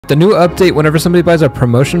The new update, whenever somebody buys a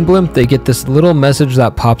promotion blimp, they get this little message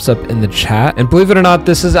that pops up in the chat. And believe it or not,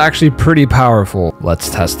 this is actually pretty powerful. Let's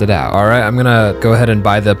test it out. All right, I'm gonna go ahead and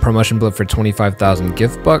buy the promotion blimp for 25,000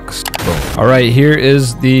 gift bucks. Boom. All right, here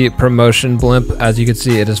is the promotion blimp. As you can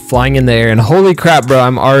see, it is flying in the air. And holy crap, bro,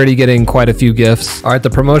 I'm already getting quite a few gifts. All right, the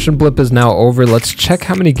promotion blimp is now over. Let's check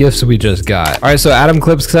how many gifts we just got. All right, so Adam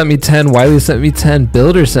Clips sent me 10. Wiley sent me 10.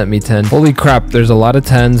 Builder sent me 10. Holy crap, there's a lot of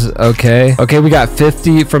 10s. Okay, we got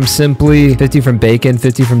 50 from Simply, 50 from Bacon,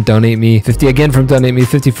 50 from Donate Me, 50 again from Donate Me,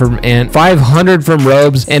 50 from Ant, 500 from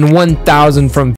Robes, and 1,000 from